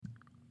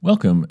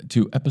Welcome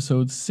to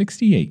episode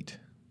 68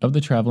 of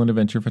the Travel and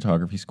Adventure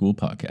Photography School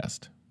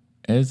podcast.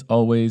 As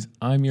always,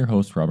 I'm your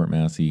host, Robert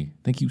Massey.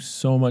 Thank you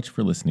so much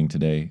for listening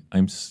today.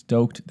 I'm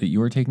stoked that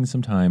you are taking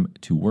some time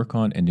to work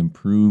on and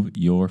improve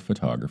your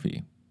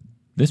photography.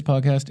 This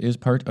podcast is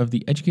part of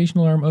the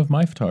educational arm of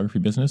my photography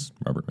business,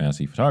 Robert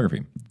Massey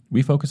Photography.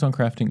 We focus on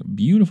crafting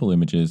beautiful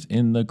images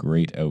in the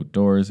great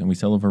outdoors, and we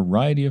sell a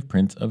variety of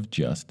prints of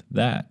just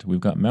that. We've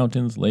got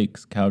mountains,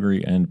 lakes,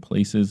 Calgary, and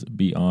places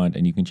beyond,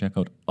 and you can check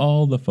out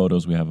all the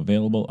photos we have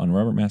available on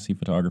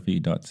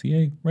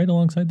robertmasseyphotography.ca right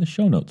alongside the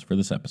show notes for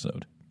this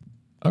episode.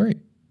 All right,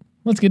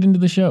 let's get into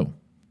the show.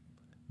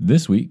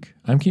 This week,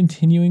 I'm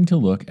continuing to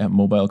look at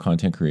mobile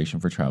content creation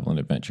for travel and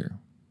adventure.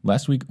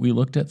 Last week, we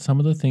looked at some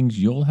of the things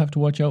you'll have to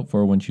watch out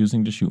for when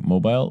choosing to shoot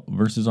mobile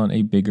versus on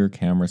a bigger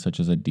camera such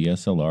as a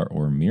DSLR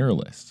or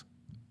mirrorless.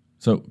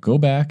 So go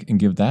back and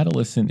give that a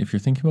listen if you're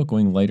thinking about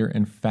going lighter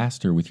and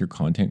faster with your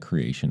content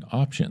creation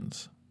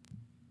options.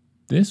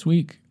 This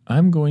week,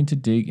 I'm going to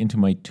dig into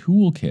my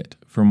toolkit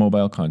for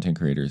mobile content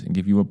creators and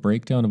give you a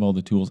breakdown of all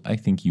the tools I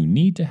think you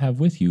need to have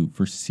with you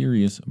for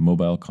serious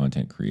mobile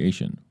content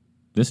creation.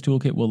 This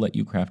toolkit will let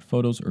you craft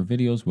photos or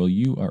videos while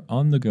you are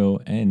on the go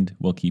and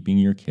while keeping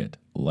your kit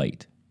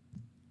light.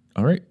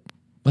 All right,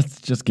 let's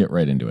just get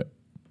right into it.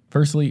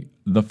 Firstly,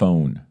 the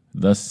phone,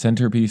 the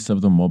centerpiece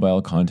of the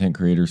mobile content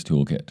creators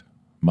toolkit.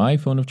 My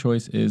phone of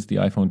choice is the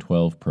iPhone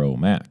 12 Pro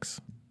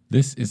Max.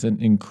 This is an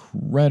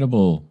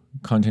incredible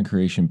content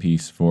creation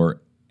piece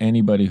for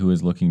anybody who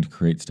is looking to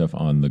create stuff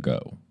on the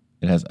go.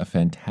 It has a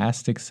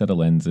fantastic set of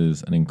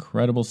lenses, an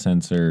incredible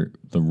sensor.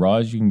 The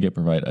RAWs you can get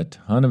provide a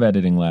ton of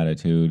editing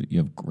latitude. You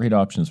have great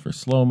options for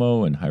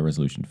slow-mo and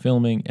high-resolution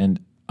filming,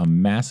 and a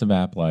massive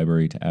app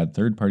library to add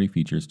third-party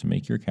features to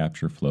make your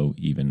capture flow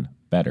even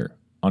better.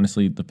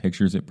 Honestly, the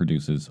pictures it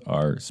produces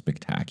are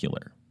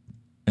spectacular.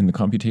 And the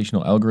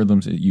computational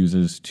algorithms it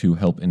uses to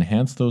help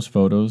enhance those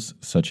photos,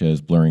 such as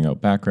blurring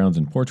out backgrounds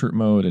in portrait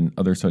mode and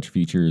other such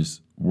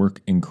features,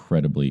 work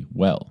incredibly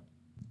well.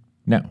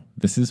 Now,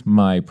 this is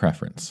my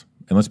preference.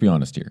 And let's be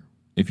honest here.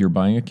 If you're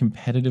buying a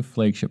competitive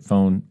flagship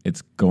phone,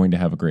 it's going to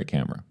have a great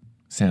camera.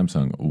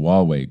 Samsung,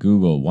 Huawei,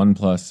 Google,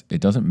 OnePlus, it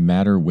doesn't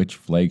matter which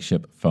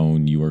flagship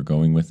phone you are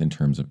going with in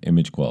terms of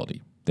image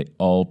quality. They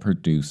all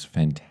produce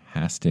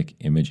fantastic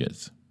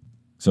images.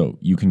 So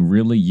you can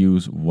really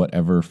use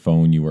whatever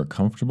phone you are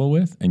comfortable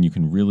with, and you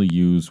can really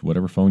use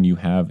whatever phone you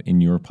have in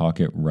your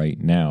pocket right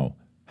now.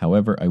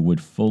 However, I would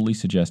fully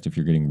suggest if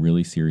you're getting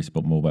really serious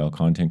about mobile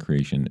content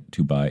creation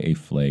to buy a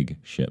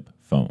flagship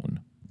phone.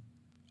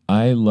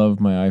 I love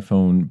my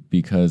iPhone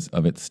because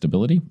of its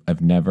stability.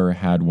 I've never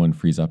had one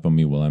freeze up on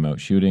me while I'm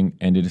out shooting,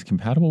 and it is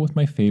compatible with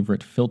my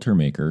favorite filter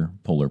maker,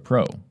 Polar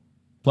Pro.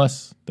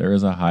 Plus, there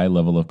is a high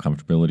level of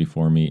comfortability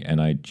for me, and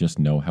I just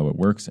know how it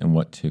works and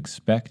what to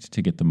expect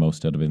to get the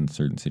most out of it in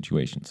certain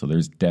situations. So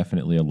there's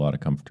definitely a lot of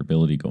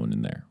comfortability going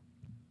in there.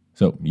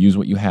 So use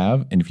what you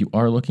have, and if you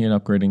are looking at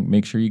upgrading,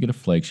 make sure you get a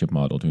flagship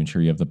model to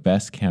ensure you have the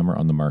best camera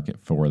on the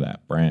market for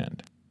that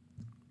brand.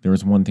 There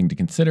is one thing to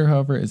consider,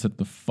 however, is that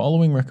the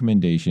following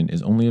recommendation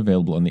is only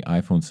available on the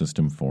iPhone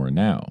system for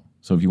now.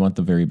 So if you want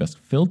the very best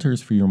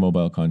filters for your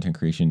mobile content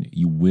creation,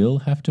 you will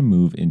have to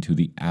move into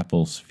the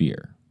Apple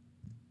sphere.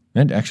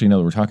 And actually, now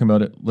that we're talking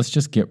about it, let's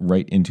just get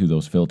right into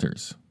those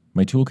filters.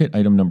 My toolkit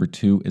item number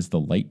 2 is the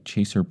Light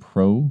Chaser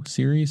Pro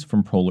series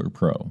from Polar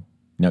Pro.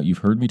 Now, you've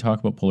heard me talk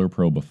about Polar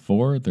Pro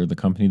before. They're the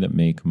company that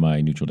make my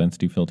neutral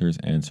density filters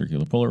and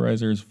circular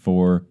polarizers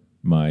for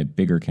my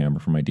bigger camera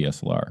for my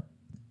DSLR.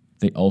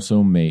 They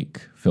also make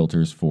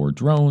filters for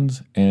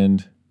drones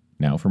and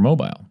now for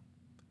mobile.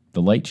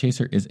 The Light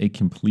Chaser is a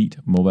complete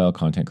mobile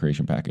content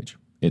creation package.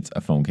 It's a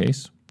phone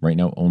case, right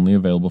now only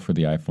available for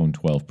the iPhone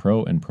 12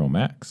 Pro and Pro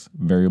Max,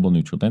 variable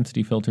neutral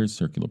density filters,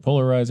 circular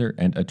polarizer,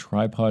 and a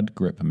tripod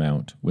grip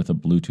mount with a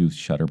Bluetooth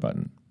shutter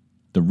button.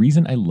 The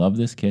reason I love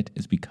this kit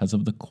is because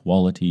of the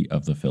quality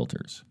of the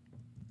filters.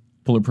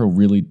 Polar Pro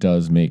really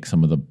does make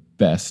some of the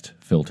best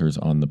filters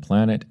on the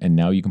planet, and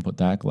now you can put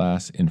that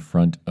glass in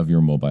front of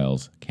your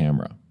mobile's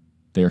camera.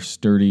 They are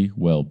sturdy,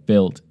 well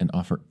built, and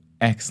offer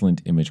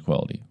excellent image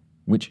quality,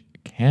 which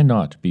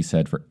cannot be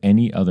said for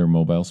any other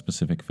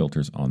mobile-specific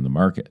filters on the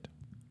market.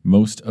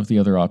 Most of the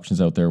other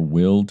options out there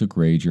will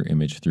degrade your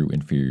image through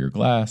inferior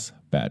glass,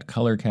 bad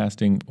color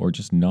casting, or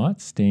just not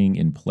staying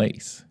in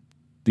place.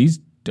 These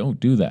don't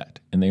do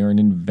that, and they are an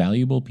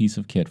invaluable piece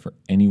of kit for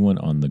anyone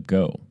on the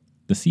go.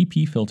 The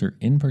CP filter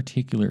in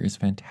particular is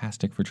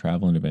fantastic for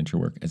travel and adventure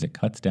work as it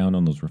cuts down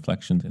on those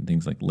reflections in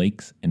things like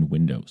lakes and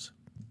windows.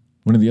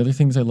 One of the other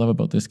things I love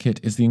about this kit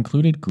is the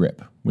included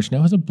grip, which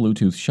now has a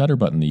Bluetooth shutter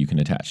button that you can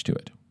attach to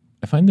it.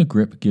 I find the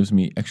grip gives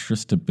me extra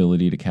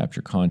stability to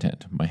capture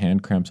content. My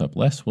hand cramps up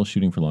less while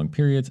shooting for long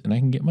periods, and I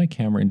can get my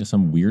camera into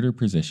some weirder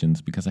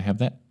positions because I have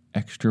that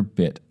extra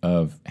bit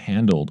of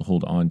handle to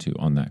hold onto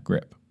on that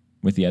grip.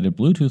 With the added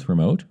Bluetooth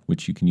remote,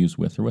 which you can use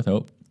with or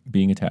without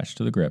being attached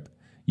to the grip,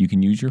 you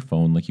can use your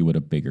phone like you would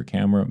a bigger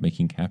camera,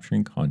 making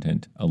capturing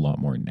content a lot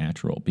more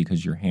natural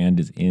because your hand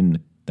is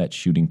in that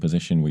shooting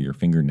position where your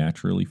finger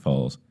naturally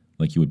falls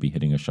like you would be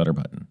hitting a shutter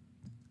button.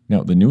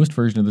 Now, the newest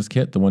version of this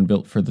kit, the one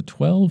built for the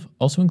 12,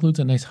 also includes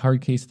a nice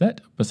hard case that,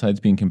 besides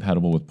being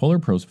compatible with Polar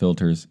Pro's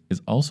filters, is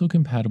also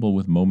compatible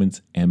with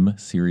Moment's M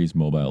series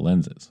mobile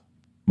lenses.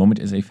 Moment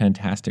is a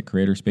fantastic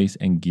creator space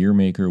and gear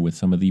maker with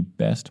some of the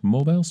best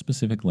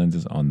mobile-specific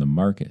lenses on the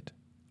market.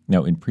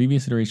 Now, in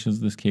previous iterations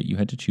of this kit, you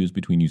had to choose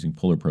between using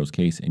Polar Pro's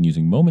case and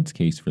using Moment's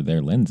case for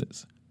their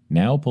lenses.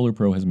 Now, Polar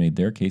Pro has made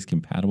their case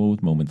compatible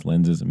with Moment's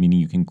lenses,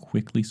 meaning you can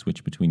quickly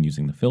switch between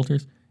using the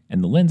filters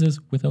and the lenses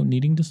without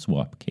needing to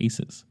swap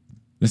cases.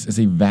 This is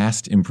a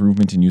vast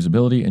improvement in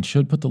usability and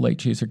should put the Light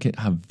Chaser kit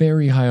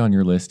very high on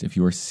your list if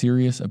you are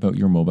serious about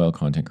your mobile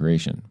content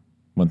creation.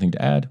 One thing to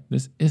add,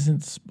 this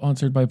isn't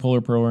sponsored by Polar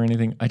Pro or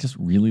anything. I just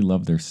really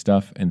love their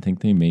stuff and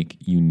think they make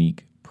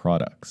unique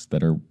products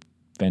that are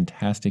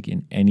fantastic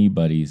in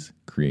anybody's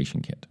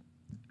creation kit.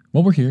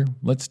 While we're here,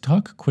 let's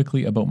talk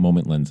quickly about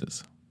Moment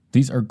lenses.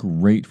 These are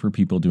great for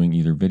people doing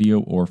either video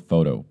or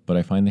photo, but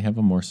I find they have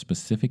a more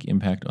specific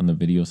impact on the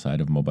video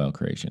side of mobile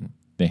creation.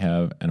 They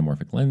have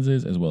anamorphic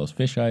lenses as well as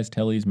fisheyes,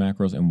 teles,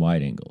 macros, and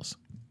wide angles.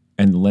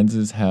 And the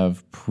lenses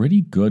have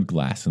pretty good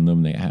glass in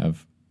them. They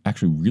have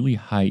actually really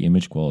high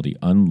image quality,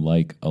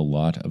 unlike a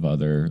lot of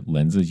other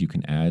lenses you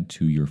can add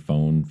to your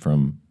phone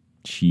from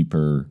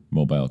cheaper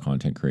mobile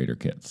content creator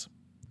kits.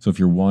 So if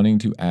you're wanting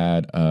to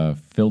add a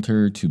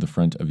filter to the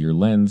front of your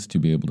lens to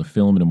be able to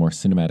film in a more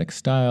cinematic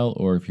style,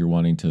 or if you're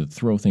wanting to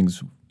throw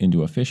things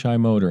into a fisheye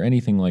mode or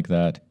anything like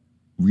that,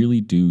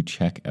 really do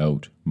check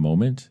out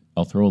Moment.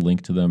 I'll throw a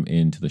link to them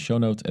into the show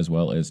notes as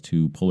well as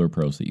to Polar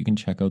Pro so that you can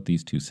check out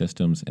these two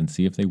systems and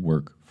see if they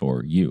work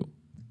for you.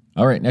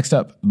 All right, next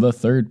up, the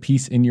third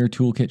piece in your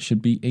toolkit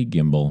should be a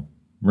gimbal.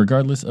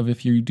 Regardless of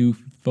if you do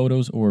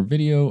photos or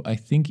video, I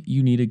think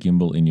you need a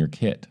gimbal in your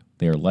kit.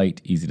 They are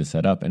light, easy to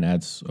set up, and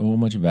add so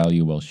much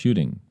value while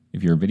shooting.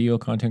 If you're a video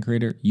content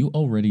creator, you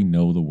already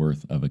know the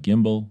worth of a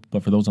gimbal,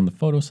 but for those on the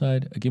photo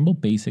side, a gimbal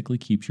basically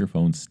keeps your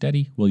phone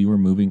steady while you are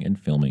moving and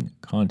filming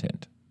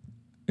content.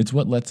 It's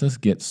what lets us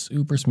get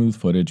super smooth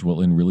footage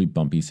while in really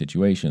bumpy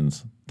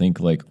situations. Think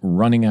like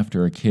running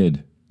after a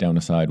kid down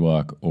a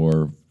sidewalk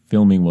or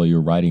filming while you're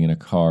riding in a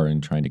car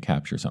and trying to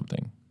capture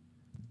something.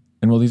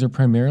 And while these are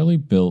primarily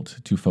built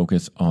to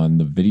focus on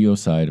the video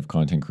side of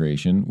content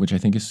creation, which I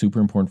think is super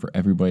important for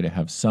everybody to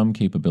have some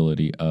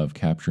capability of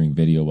capturing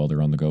video while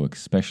they're on the go,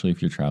 especially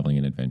if you're traveling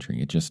and adventuring.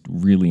 It just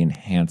really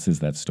enhances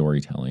that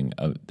storytelling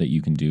that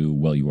you can do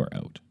while you are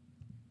out.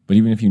 But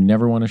even if you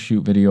never want to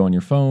shoot video on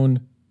your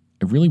phone,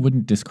 I really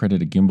wouldn't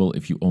discredit a gimbal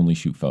if you only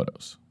shoot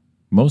photos.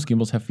 Most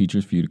gimbals have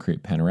features for you to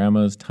create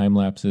panoramas, time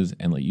lapses,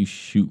 and let you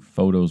shoot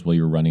photos while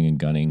you're running and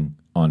gunning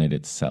on it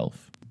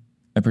itself.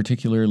 I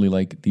particularly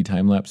like the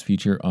time-lapse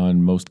feature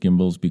on most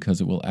gimbals because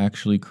it will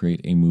actually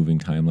create a moving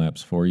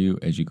time-lapse for you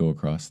as you go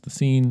across the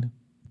scene.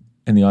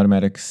 And the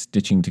automatic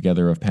stitching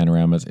together of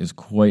panoramas is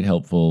quite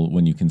helpful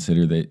when you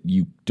consider that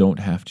you don't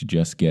have to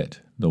just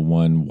get the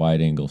one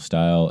wide-angle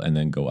style and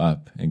then go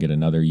up and get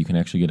another. You can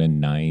actually get a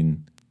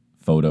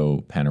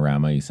 9-photo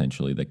panorama,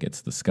 essentially, that gets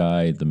the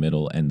sky, the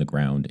middle, and the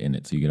ground in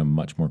it. So you get a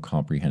much more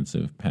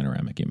comprehensive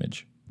panoramic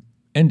image.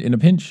 And in a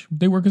pinch,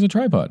 they work as a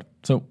tripod.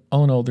 So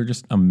all in all, they're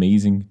just an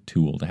amazing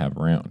tool to have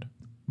around.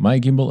 My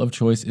gimbal of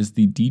choice is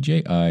the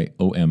DJI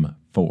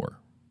OM4.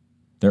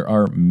 There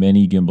are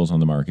many gimbals on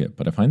the market,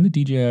 but I find the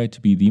DJI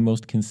to be the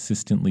most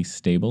consistently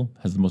stable,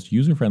 has the most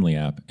user-friendly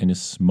app, and is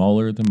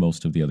smaller than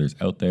most of the others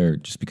out there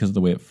just because of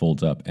the way it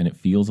folds up, and it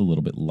feels a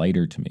little bit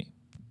lighter to me.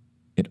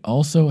 It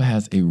also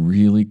has a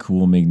really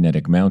cool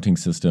magnetic mounting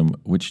system,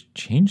 which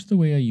changed the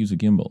way I use a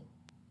gimbal.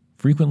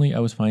 Frequently, I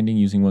was finding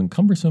using one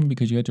cumbersome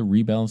because you had to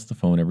rebalance the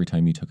phone every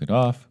time you took it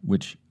off,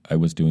 which I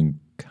was doing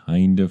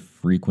kind of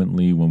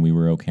frequently when we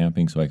were out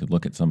camping so I could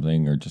look at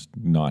something or just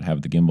not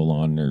have the gimbal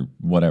on or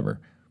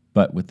whatever.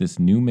 But with this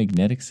new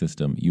magnetic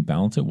system, you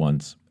balance it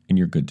once and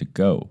you're good to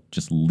go.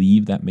 Just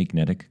leave that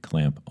magnetic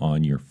clamp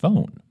on your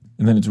phone.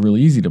 And then it's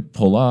really easy to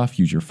pull off,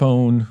 use your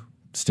phone,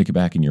 stick it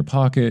back in your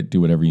pocket,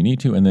 do whatever you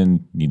need to, and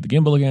then need the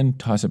gimbal again,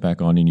 toss it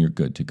back on and you're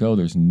good to go.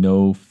 There's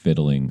no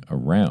fiddling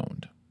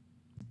around.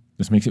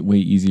 This makes it way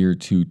easier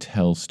to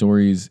tell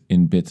stories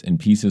in bits and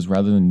pieces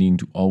rather than needing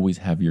to always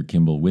have your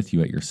gimbal with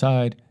you at your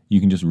side. You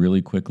can just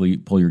really quickly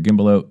pull your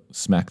gimbal out,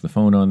 smack the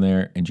phone on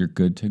there, and you're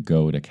good to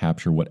go to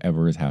capture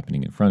whatever is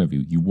happening in front of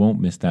you. You won't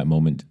miss that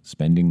moment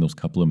spending those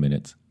couple of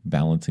minutes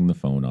balancing the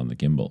phone on the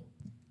gimbal.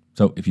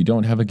 So if you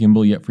don't have a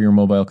gimbal yet for your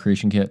mobile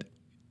creation kit,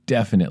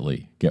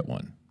 definitely get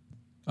one.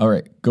 All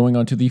right, going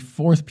on to the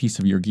fourth piece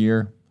of your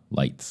gear,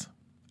 lights.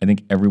 I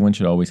think everyone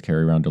should always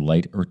carry around a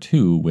light or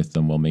two with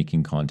them while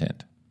making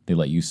content. They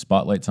let you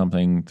spotlight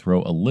something,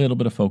 throw a little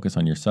bit of focus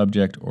on your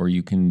subject, or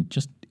you can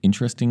just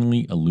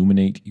interestingly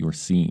illuminate your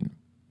scene.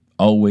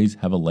 Always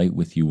have a light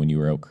with you when you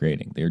are out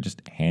creating. They're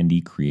just handy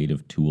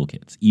creative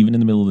toolkits. Even in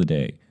the middle of the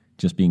day,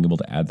 just being able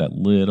to add that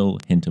little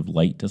hint of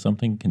light to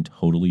something can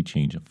totally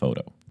change a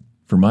photo.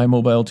 For my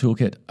mobile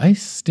toolkit, I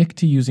stick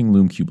to using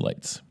LumeCube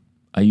lights.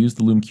 I use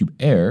the LumeCube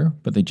Air,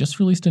 but they just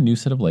released a new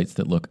set of lights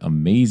that look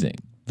amazing.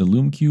 The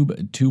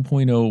LumeCube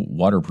 2.0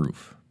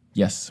 waterproof.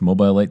 Yes,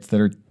 mobile lights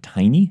that are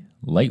tiny,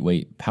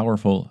 lightweight,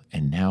 powerful,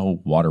 and now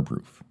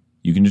waterproof.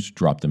 You can just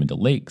drop them into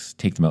lakes,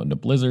 take them out into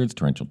blizzards,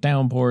 torrential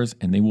downpours,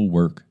 and they will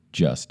work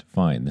just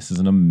fine. This is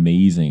an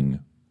amazing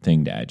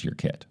thing to add to your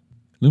kit.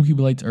 LumeCube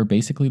lights are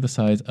basically the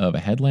size of a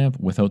headlamp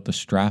without the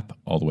strap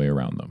all the way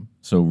around them.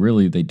 So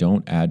really, they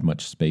don't add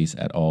much space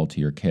at all to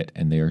your kit,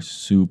 and they are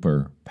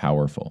super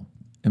powerful.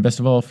 And best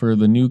of all, for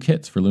the new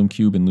kits for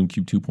LumeCube and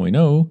LumeCube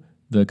 2.0,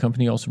 the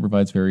company also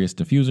provides various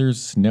diffusers,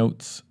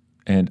 snouts,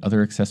 and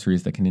other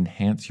accessories that can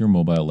enhance your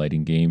mobile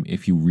lighting game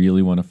if you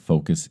really want to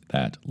focus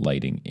that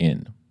lighting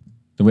in.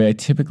 The way I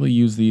typically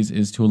use these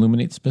is to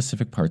illuminate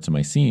specific parts of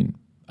my scene.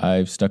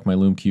 I've stuck my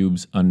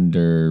LumeCubes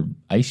under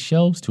ice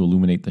shelves to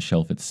illuminate the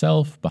shelf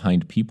itself,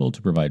 behind people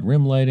to provide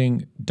rim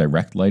lighting,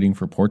 direct lighting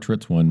for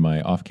portraits when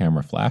my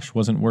off-camera flash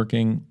wasn't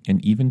working,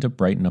 and even to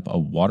brighten up a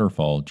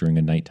waterfall during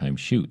a nighttime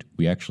shoot.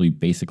 We actually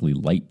basically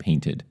light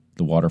painted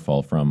the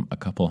waterfall from a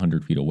couple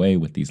 100 feet away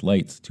with these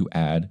lights to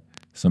add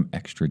some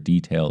extra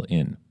detail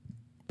in.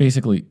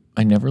 Basically,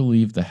 I never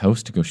leave the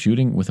house to go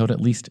shooting without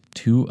at least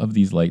 2 of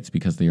these lights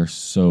because they are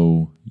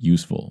so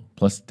useful.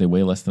 Plus, they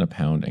weigh less than a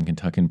pound and can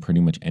tuck in pretty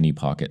much any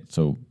pocket,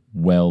 so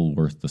well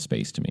worth the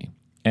space to me.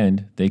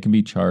 And they can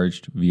be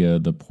charged via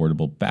the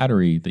portable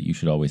battery that you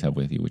should always have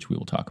with you, which we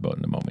will talk about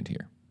in a moment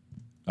here.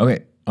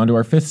 Okay, on to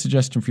our 5th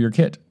suggestion for your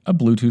kit, a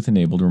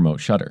Bluetooth-enabled remote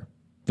shutter.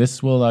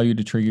 This will allow you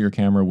to trigger your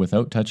camera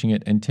without touching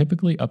it and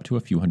typically up to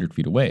a few hundred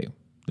feet away.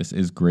 This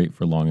is great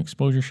for long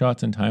exposure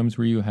shots and times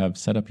where you have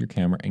set up your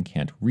camera and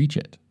can't reach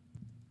it.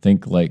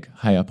 Think like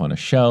high up on a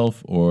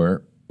shelf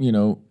or,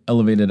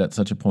 elevated at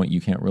such a point you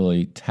can't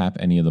really tap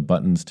any of the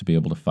buttons to be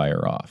able to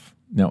fire off.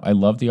 Now, I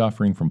love the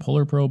offering from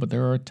Polar Pro, but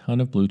there are a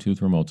ton of Bluetooth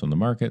remotes on the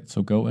market,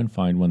 so go and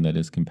find one that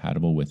is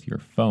compatible with your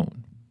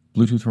phone.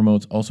 Bluetooth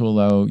remotes also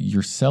allow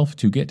yourself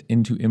to get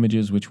into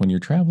images, which when you're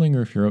traveling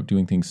or if you're out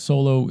doing things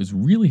solo is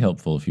really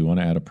helpful if you want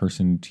to add a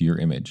person to your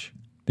image.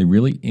 They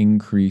really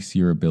increase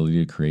your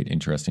ability to create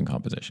interesting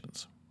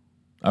compositions.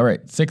 All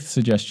right, 6th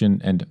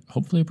suggestion, and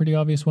hopefully a pretty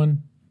obvious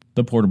one,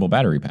 the portable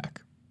battery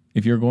pack.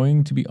 If you're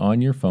going to be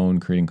on your phone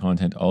creating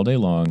content all day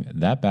long,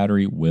 that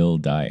battery will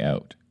die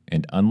out.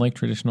 And unlike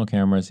traditional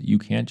cameras, you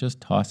can't just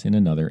toss in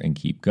another and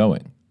keep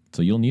going.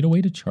 So you'll need a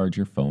way to charge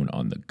your phone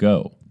on the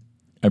go.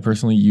 I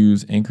personally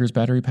use Anker's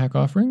battery pack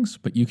offerings,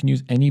 but you can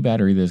use any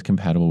battery that is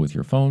compatible with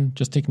your phone.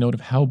 Just take note of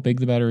how big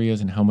the battery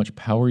is and how much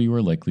power you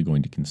are likely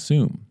going to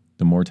consume.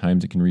 The more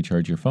times it can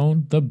recharge your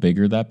phone, the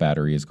bigger that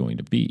battery is going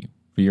to be.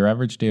 For your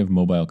average day of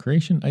mobile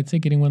creation, I'd say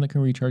getting one that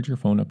can recharge your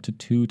phone up to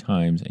 2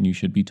 times and you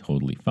should be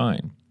totally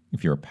fine.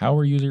 If you're a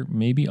power user,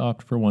 maybe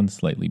opt for one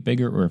slightly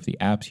bigger, or if the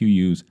apps you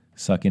use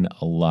suck in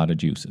a lot of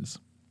juices.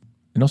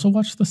 And also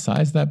watch the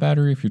size of that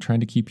battery if you're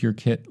trying to keep your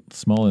kit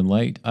small and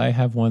light. I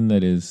have one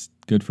that is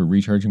good for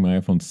recharging my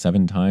iPhone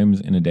 7 times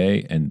in a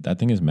day, and that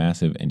thing is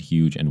massive and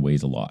huge and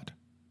weighs a lot.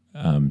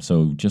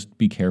 So just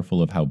be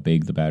careful of how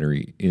big the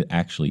battery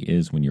actually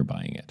is when you're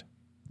buying it.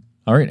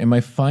 All right, and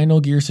my final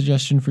gear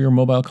suggestion for your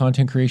mobile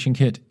content creation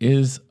kit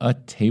is a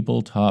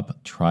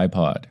tabletop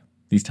tripod.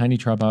 These tiny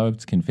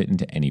tripods can fit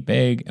into any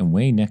bag and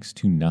weigh next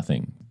to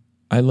nothing.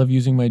 I love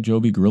using my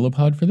Joby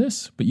GorillaPod for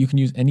this, but you can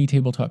use any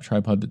tabletop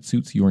tripod that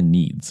suits your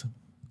needs.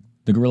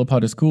 The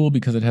GorillaPod is cool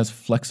because it has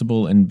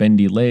flexible and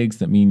bendy legs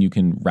that mean you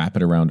can wrap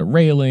it around a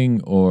railing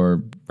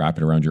or wrap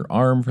it around your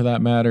arm for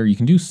that matter. You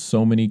can do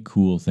so many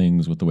cool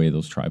things with the way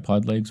those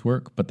tripod legs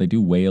work, but they do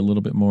weigh a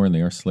little bit more and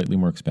they are slightly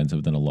more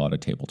expensive than a lot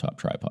of tabletop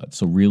tripods.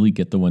 So really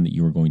get the one that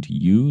you are going to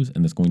use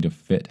and that's going to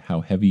fit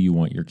how heavy you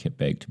want your kit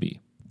bag to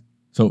be.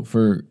 So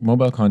for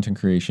mobile content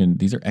creation,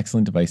 these are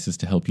excellent devices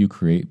to help you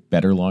create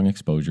better long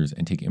exposures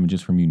and take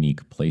images from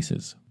unique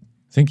places.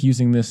 Think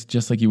using this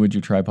just like you would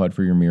your tripod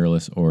for your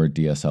mirrorless or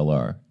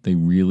DSLR. They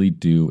really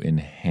do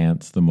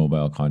enhance the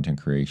mobile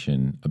content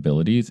creation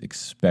abilities,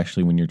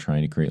 especially when you're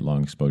trying to create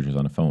long exposures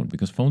on a phone,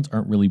 because phones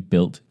aren't really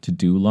built to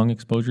do long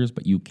exposures,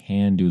 but you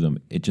can do them.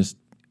 It just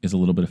is a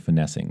little bit of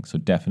finessing. So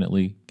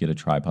definitely get a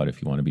tripod if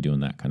you want to be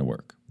doing that kind of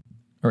work.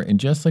 All right, and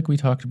just like we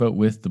talked about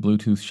with the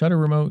Bluetooth shutter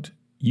remote,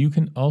 you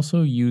can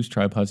also use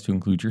tripods to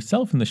include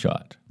yourself in the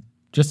shot.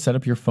 Just set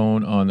up your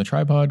phone on the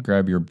tripod,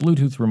 grab your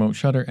Bluetooth remote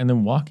shutter, and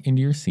then walk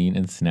into your scene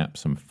and snap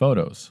some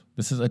photos.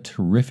 This is a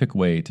terrific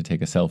way to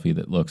take a selfie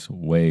that looks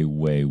way,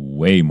 way,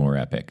 way more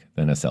epic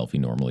than a selfie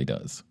normally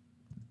does.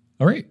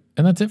 All right,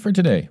 and that's it for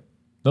today.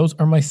 Those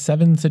are my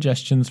 7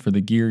 suggestions for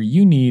the gear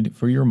you need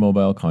for your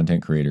mobile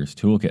content creators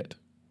toolkit.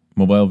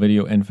 Mobile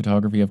video and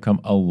photography have come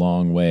a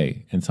long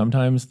way, and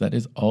sometimes that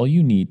is all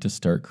you need to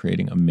start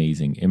creating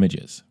amazing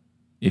images.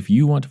 If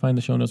you want to find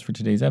the show notes for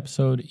today's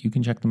episode, you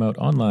can check them out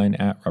online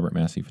at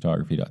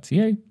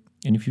robertmasseyphotography.ca.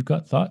 And if you've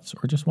got thoughts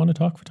or just want to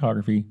talk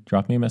photography,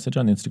 drop me a message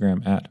on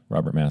Instagram at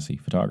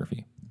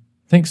robertmasseyphotography.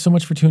 Thanks so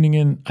much for tuning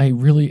in. I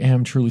really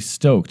am truly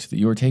stoked that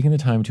you are taking the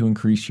time to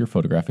increase your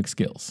photographic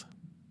skills.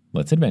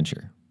 Let's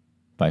adventure.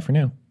 Bye for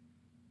now.